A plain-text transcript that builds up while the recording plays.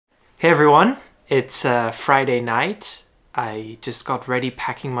Hey everyone, it's Friday night. I just got ready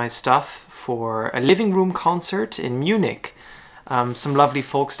packing my stuff for a living room concert in Munich. Some lovely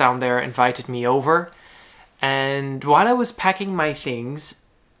folks down there invited me over, and while I was packing my things,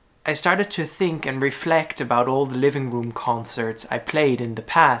 I started to think and reflect about all the living room concerts I played in the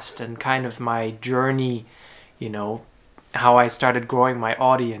past and kind of my journey, you know, how I started growing my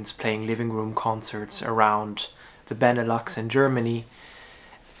audience playing living room concerts around the Benelux and Germany.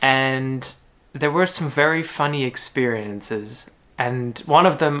 And there were some very funny experiences, and one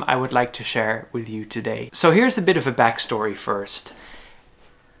of them I would like to share with you today. So here's a bit of a backstory first.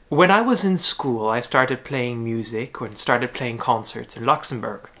 When I was in school, I started playing music and started playing concerts in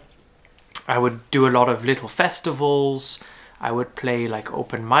Luxembourg. I would do a lot of little festivals. I would play like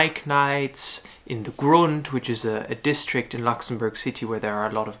open mic nights in the Grund, which is a district in Luxembourg City where there are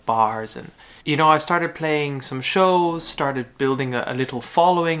a lot of bars. And you know, I started playing some shows, started building a little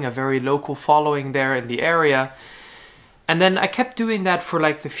following, a very local following there in the area. And then I kept doing that for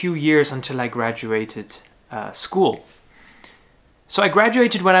like the few years until I graduated school. So I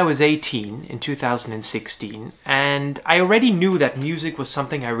graduated when I was 18 in 2016, and I already knew that music was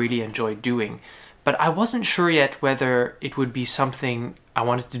something I really enjoyed doing, but I wasn't sure yet whether it would be something I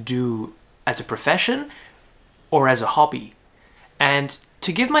wanted to do as a profession or as a hobby. And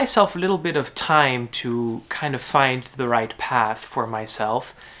to give myself a little bit of time to kind of find the right path for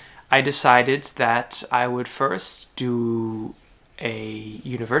myself, I decided that I would first do a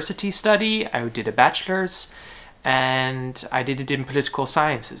university study. I did a bachelor's, and I did it in political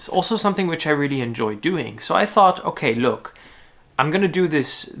sciences, also something which I really enjoyed doing. So I thought, okay, look, I'm going to do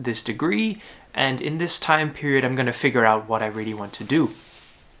this degree, and in this time period I'm going to figure out what I really want to do.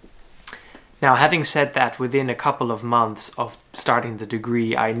 Now, having said that, within a couple of months of starting the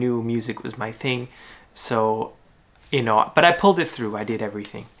degree, I knew music was my thing. So, you know, but I pulled it through. I did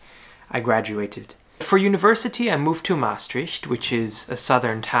everything. I graduated. For university, I moved to Maastricht, which is a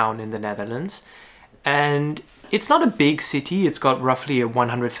southern town in the Netherlands. And it's not a big city. It's got roughly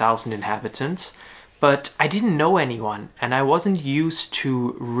 100,000 inhabitants. But I didn't know anyone, and I wasn't used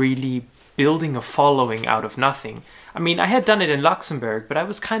to really building a following out of nothing. I mean, I had done it in Luxembourg, but I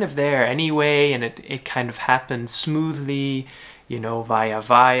was kind of there anyway, and it kind of happened smoothly, you know, via,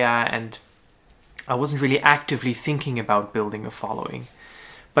 and I wasn't really actively thinking about building a following.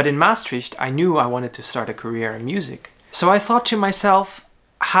 But in Maastricht, I knew I wanted to start a career in music. So I thought to myself,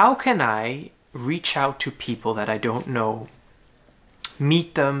 how can I reach out to people that I don't know,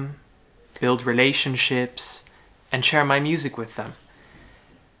 meet them, build relationships, and share my music with them?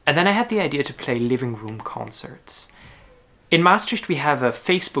 And then I had the idea to play living room concerts. In Maastricht, we have a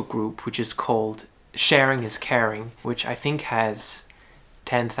Facebook group which is called Sharing is Caring, which I think has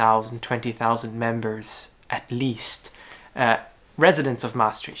 10,000, 20,000 members at least, residents of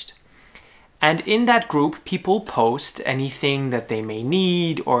Maastricht. And in that group, people post anything that they may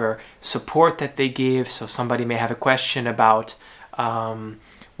need or support that they give. So somebody may have a question about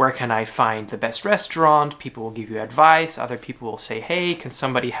where can I find the best restaurant? People will give you advice. Other people will say, hey, can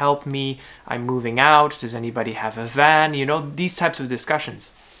somebody help me? I'm moving out. Does anybody have a van? You know, these types of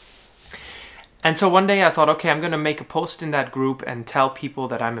discussions. And so one day I thought, okay, I'm going to make a post in that group and tell people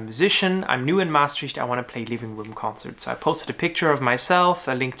that I'm a musician. I'm new in Maastricht. I want to play living room concerts. So I posted a picture of myself,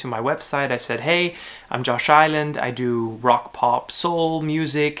 a link to my website. I said, hey, I'm Josh Island. I do rock, pop, soul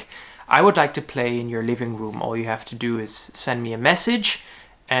music. I would like to play in your living room. All you have to do is send me a message,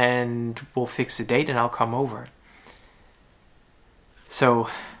 and we'll fix a date and I'll come over. So,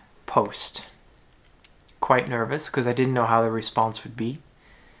 post. Quite nervous because I didn't know how the response would be.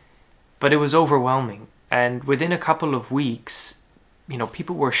 But it was overwhelming. And within a couple of weeks, you know,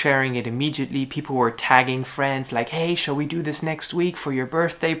 people were sharing it immediately. People were tagging friends like, hey, shall we do this next week for your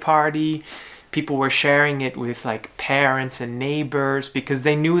birthday party? People were sharing it with like parents and neighbors because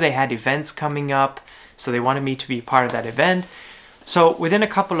they knew they had events coming up. So they wanted me to be part of that event. So within a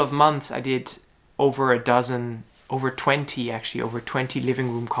couple of months, I did over 20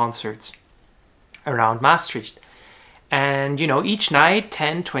 living room concerts around Maastricht. And, you know, each night,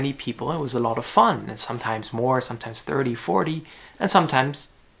 10, 20 people, it was a lot of fun. And sometimes more, sometimes 30, 40, and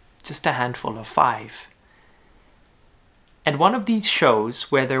sometimes just a handful of 5. And one of these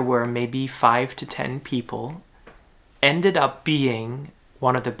shows, where there were maybe 5 to 10 people, ended up being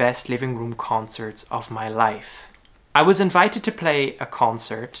one of the best living room concerts of my life. I was invited to play a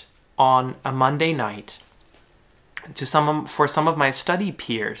concert on a Monday night for some of my study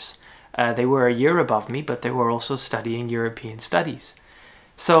peers. They were a year above me, but they were also studying European studies.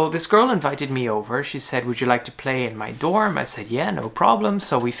 So this girl invited me over. She said, would you like to play in my dorm? I said, yeah, no problem.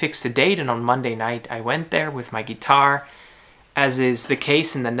 So we fixed a date, and on Monday night I went there with my guitar, As is the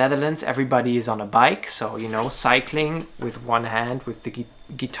case in the Netherlands, everybody is on a bike. So, you know, cycling with one hand, with the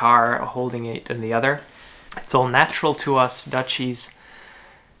guitar holding it in the other. It's all natural to us Dutchies.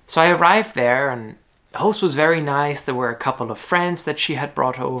 So I arrived there, and the host was very nice. There were a couple of friends that she had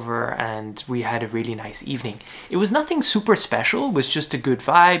brought over, and we had a really nice evening. It was nothing super special. It was just a good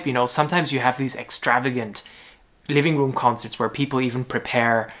vibe. You know, sometimes you have these extravagant living room concerts where people even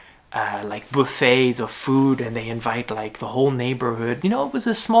prepare like buffets of food, and they invite like the whole neighborhood. You know, it was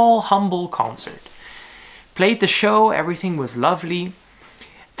a small, humble concert. Played the show, everything was lovely.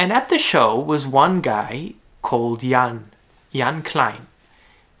 And at the show was one guy called Jan Klein.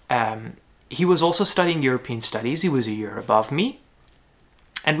 He was also studying European studies. He was a year above me.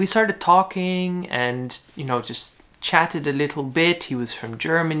 And we started talking and, you know, just chatted a little bit. He was from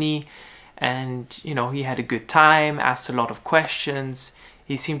Germany and, you know, he had a good time, asked a lot of questions.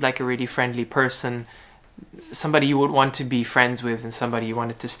 He seemed like a really friendly person, somebody you would want to be friends with and somebody you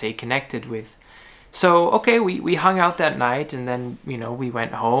wanted to stay connected with. So, okay, we hung out that night, and then, you know, we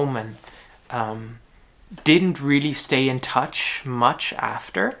went home and didn't really stay in touch much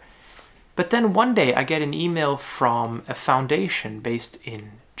after. But then one day I get an email from a foundation based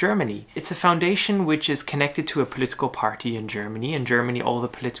in Germany. It's a foundation which is connected to a political party in Germany. In Germany, all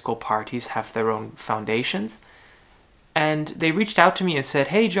the political parties have their own foundations. And they reached out to me and said,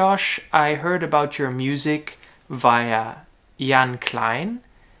 "Hey Josh, I heard about your music via Jan Klein,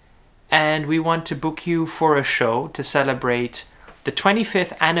 and we want to book you for a show to celebrate the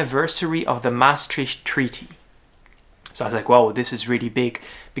 25th anniversary of the Maastricht Treaty." So I was like, whoa, this is really big,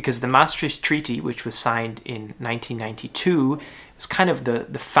 because the Maastricht Treaty, which was signed in 1992, was kind of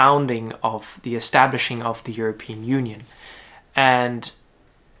the founding of the establishing of the European Union. And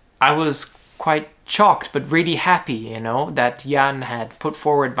I was quite shocked, but really happy, you know, that Jan had put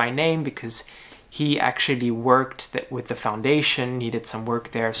forward my name, because he actually worked with the foundation. He did some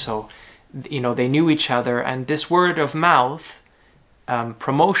work there, so, you know, they knew each other. And this word of mouth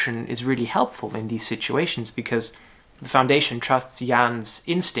promotion is really helpful in these situations, because the foundation trusts Jan's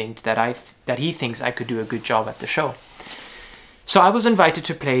instinct that he thinks I could do a good job at the show. So I was invited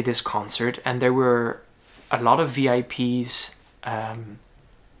to play this concert, and there were a lot of VIPs.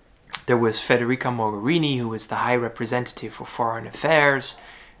 There was Federica Mogherini, who was the High Representative for Foreign Affairs,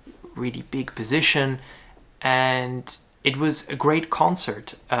 really big position, and it was a great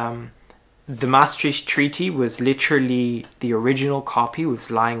concert. The Maastricht Treaty was literally the original copy,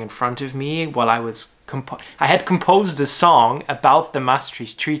 was lying in front of me while I had composed a song about the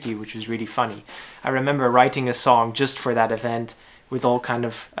Maastricht Treaty, which was really funny. I remember writing a song just for that event with all kind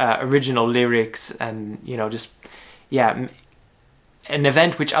of original lyrics, and, you know, just, yeah, an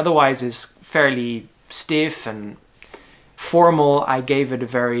event which otherwise is fairly stiff and formal. I gave it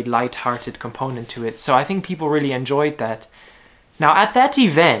a very light-hearted component to it. So I think people really enjoyed that. Now, at that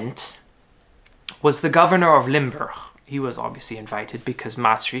event was the governor of Limburg. He was obviously invited because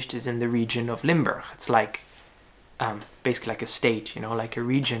Maastricht is in the region of Limburg. It's like, basically like a state, you know, like a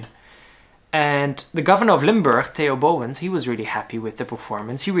region. And the governor of Limburg, Theo Bowens, he was really happy with the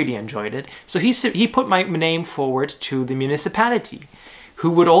performance. He really enjoyed it. So he put my name forward to the municipality,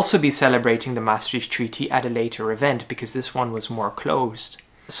 who would also be celebrating the Maastricht Treaty at a later event, because this one was more closed.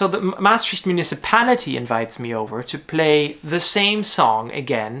 So the Maastricht municipality invites me over to play the same song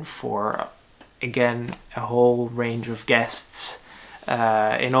again for, again, a whole range of guests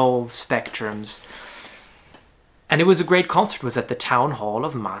in all spectrums. And it was a great concert. It was at the town hall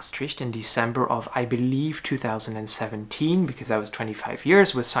of Maastricht in December of, I believe, 2017, because that was 25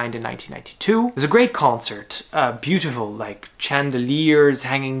 years, it was signed in 1992. It was a great concert, beautiful, like chandeliers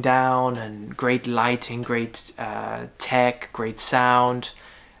hanging down and great lighting, great tech, great sound,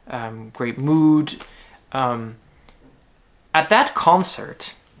 great mood. At that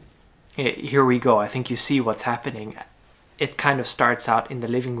concert, here we go, I think you see what's happening. It kind of starts out in the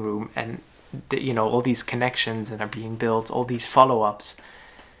living room, and you know, all these connections and are being built, all these follow-ups.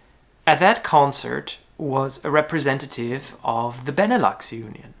 At that concert was a representative of the Benelux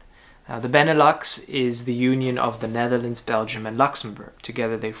Union. The Benelux is the union of the Netherlands, Belgium and Luxembourg.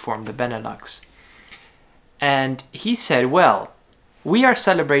 Together they form the Benelux. And he said, well, we are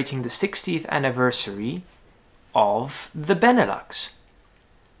celebrating the 60th anniversary of the Benelux,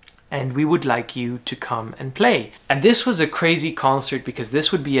 and we would like you to come and play. And this was a crazy concert, because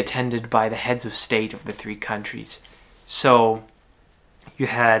this would be attended by the heads of state of the three countries. So you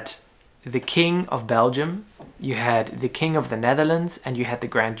had the King of Belgium, you had the King of the Netherlands, and you had the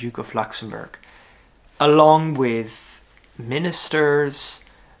Grand Duke of Luxembourg, along with ministers,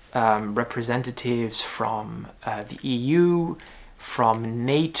 representatives from the EU, from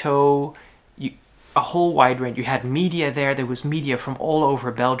NATO, a whole wide range. You had media there. There was media from all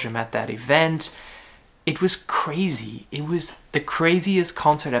over Belgium at that event. It was crazy. It was the craziest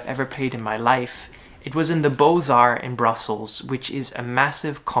concert I've ever played in my life. It was in the Beaux-Arts in Brussels, which is a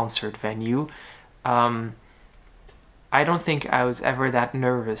massive concert venue. I don't think I was ever that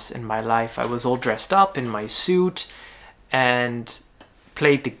nervous in my life. I was all dressed up in my suit and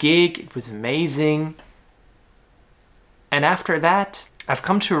played the gig. It was amazing. And after that, I've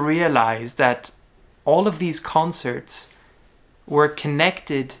come to realize that all of these concerts were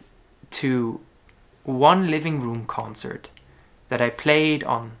connected to one living room concert that I played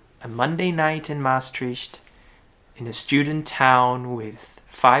on a Monday night in Maastricht in a student town with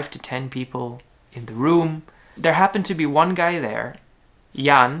 5 to 10 people in the room. There happened to be one guy there,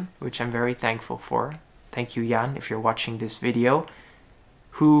 Jan, which I'm very thankful for. Thank you, Jan, if you're watching this video,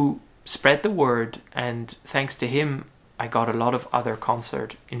 who spread the word, and thanks to him, I got a lot of other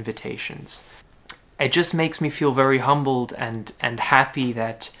concert invitations. It just makes me feel very humbled and happy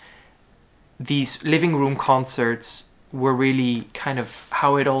that these living room concerts were really kind of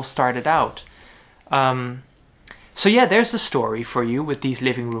how it all started out. So yeah, there's the story for you with these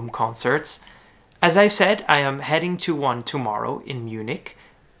living room concerts. As I said, I am heading to one tomorrow in Munich,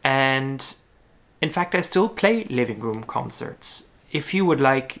 and in fact I still play living room concerts. If you would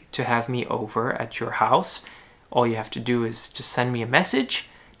like to have me over at your house, all you have to do is just send me a message,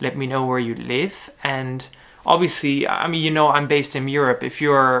 let me know where you live, and obviously, I mean, you know, I'm based in Europe. If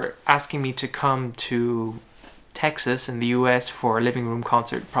you're asking me to come to Texas in the US for a living room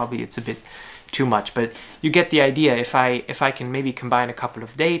concert, probably it's a bit too much, but you get the idea. If I can maybe combine a couple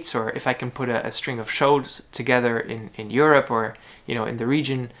of dates, or if I can put a string of shows together in Europe, or, you know, in the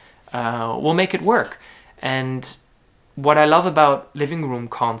region, we'll make it work. And what I love about living room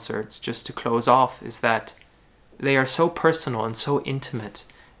concerts, just to close off, is that they are so personal and so intimate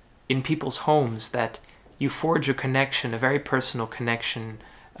in people's homes that you forge a connection, a very personal connection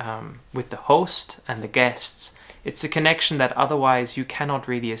with the host and the guests. It's a connection that otherwise you cannot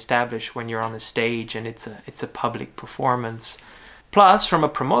really establish when you're on a stage and it's a public performance. Plus, from a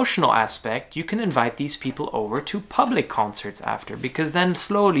promotional aspect, you can invite these people over to public concerts after, because then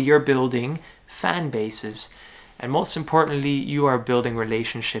slowly you're building fan bases. And most importantly, you are building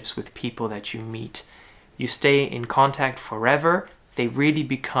relationships with people that you meet. You stay in contact forever. They really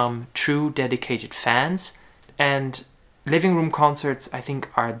become true dedicated fans. And living room concerts, I think,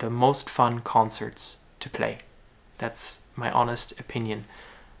 are the most fun concerts to play. That's my honest opinion.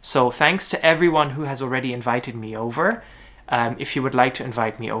 So thanks to everyone who has already invited me over. If you would like to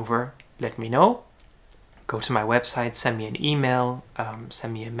invite me over, let me know. Go to my website, send me an email,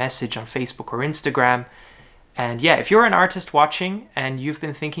 send me a message on Facebook or Instagram. And yeah, if you're an artist watching and you've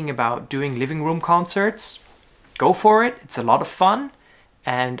been thinking about doing living room concerts, go for it. It's a lot of fun.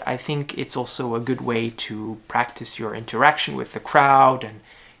 And I think it's also a good way to practice your interaction with the crowd and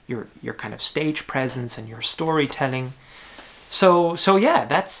your kind of stage presence and your storytelling. So yeah,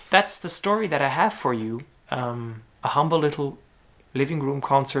 that's the story that I have for you. A humble little living room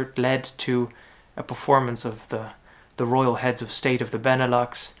concert led to a performance of the royal heads of state of the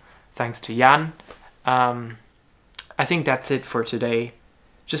Benelux, thanks to Jan. I think that's it for today.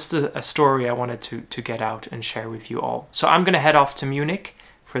 Just a story I wanted to get out and share with you all. So I'm going to head off to Munich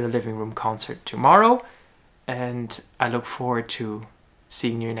for the living room concert tomorrow, and I look forward to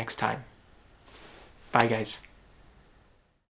seeing you next time. Bye, guys.